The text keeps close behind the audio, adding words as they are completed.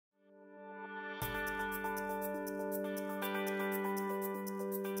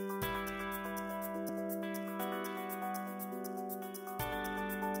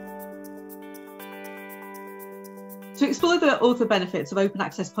To explore the author benefits of open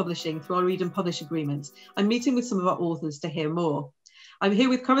access publishing through our read and publish agreements, I'm meeting with some of our authors to hear more. I'm here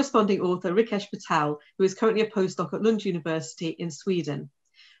with corresponding author Rickesh Patel, who is currently a postdoc at Lund University in Sweden.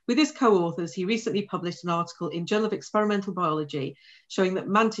 With his co-authors, he recently published an article in Journal of Experimental Biology showing that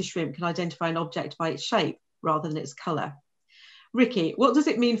mantis shrimp can identify an object by its shape rather than its colour. Ricky, what does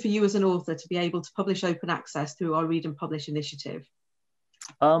it mean for you as an author to be able to publish open access through our read and publish initiative?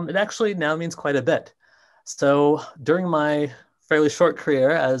 It actually now means quite a bit. So during my fairly short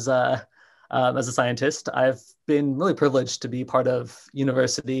career as a scientist, I've been really privileged to be part of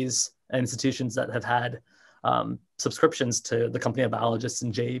universities and institutions that have had subscriptions to the Company of Biologists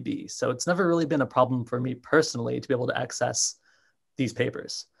and JAB. So it's never really been a problem for me personally to be able to access these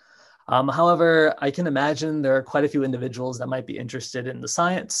papers. However, I can imagine there are quite a few individuals that might be interested in the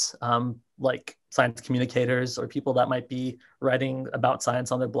science, like science communicators or people that might be writing about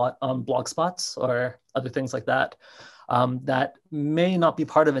science on their blog spots or other things like that, that may not be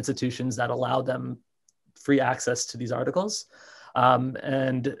part of institutions that allow them free access to these articles.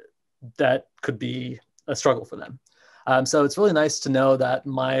 And that could be a struggle for them. So it's really nice to know that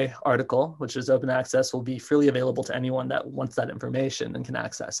my article, which is open access, will be freely available to anyone that wants that information and can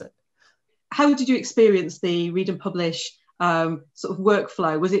access it. How did you experience the read and publish sort of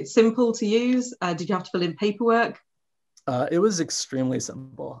workflow? Was it simple to use? Did you have to fill in paperwork? It was extremely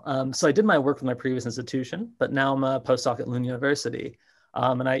simple. So I did my work with my previous institution, but now I'm a postdoc at Lund University.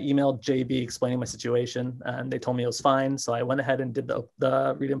 And I emailed JB explaining my situation, and they told me it was fine. So I went ahead and did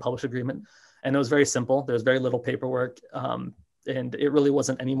the read and publish agreement. And it was very simple. There was very little paperwork, and it really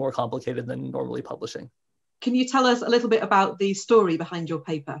wasn't any more complicated than normally publishing. Can you tell us a little bit about the story behind your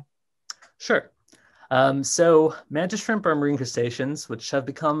paper? Sure. So mantis shrimp are marine crustaceans, which have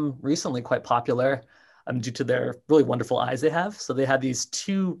become recently quite popular due to their really wonderful eyes they have. So they have these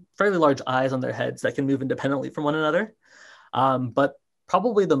two fairly large eyes on their heads that can move independently from one another. But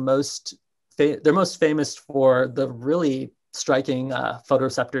probably they're most famous for the really striking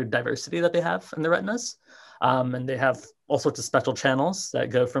photoreceptor diversity that they have in their retinas. And they have all sorts of special channels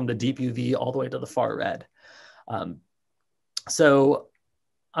that go from the deep UV all the way to the far red. So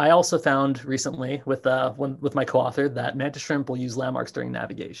I also found recently with my co-author that mantis shrimp will use landmarks during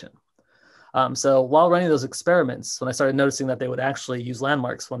navigation. So while running those experiments, when I started noticing that they would actually use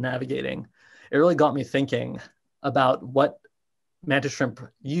landmarks when navigating, it really got me thinking about what mantis shrimp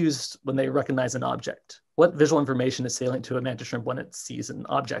used when they recognize an object. What visual information is salient to a mantis shrimp when it sees an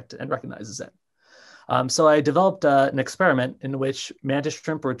object and recognizes it? So I developed an experiment in which mantis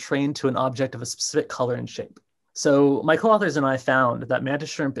shrimp were trained to an object of a specific color and shape. So my co-authors and I found that mantis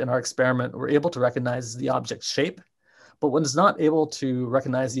shrimp in our experiment were able to recognize the object's shape, but was not able to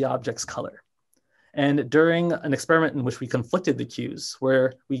recognize the object's color. And during an experiment in which we conflicted the cues,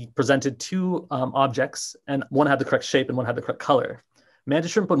 where we presented two objects and one had the correct shape and one had the correct color,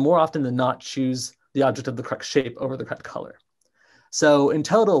 mantis shrimp would more often than not choose the object of the correct shape over the correct color. So in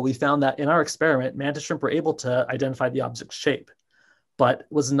total, we found that in our experiment, mantis shrimp were able to identify the object's shape, but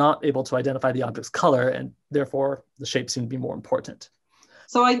was not able to identify the object's color, and therefore the shape seemed to be more important.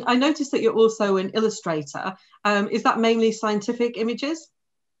 So I noticed that you're also an illustrator. Is that mainly scientific images?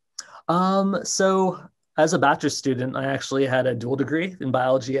 So as a bachelor's student, I actually had a dual degree in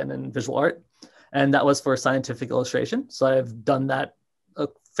biology and in visual art, and that was for scientific illustration. So I've done that a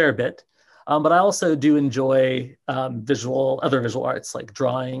fair bit. But I also do enjoy other visual arts like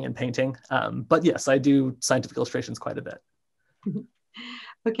drawing and painting. But yes, I do scientific illustrations quite a bit.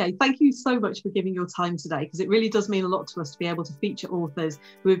 Okay, thank you so much for giving your time today, because it really does mean a lot to us to be able to feature authors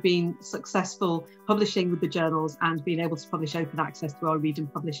who have been successful publishing with the journals and being able to publish open access through our read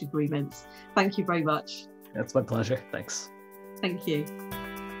and publish agreements. Thank you very much. It's my pleasure. Thanks. Thank you.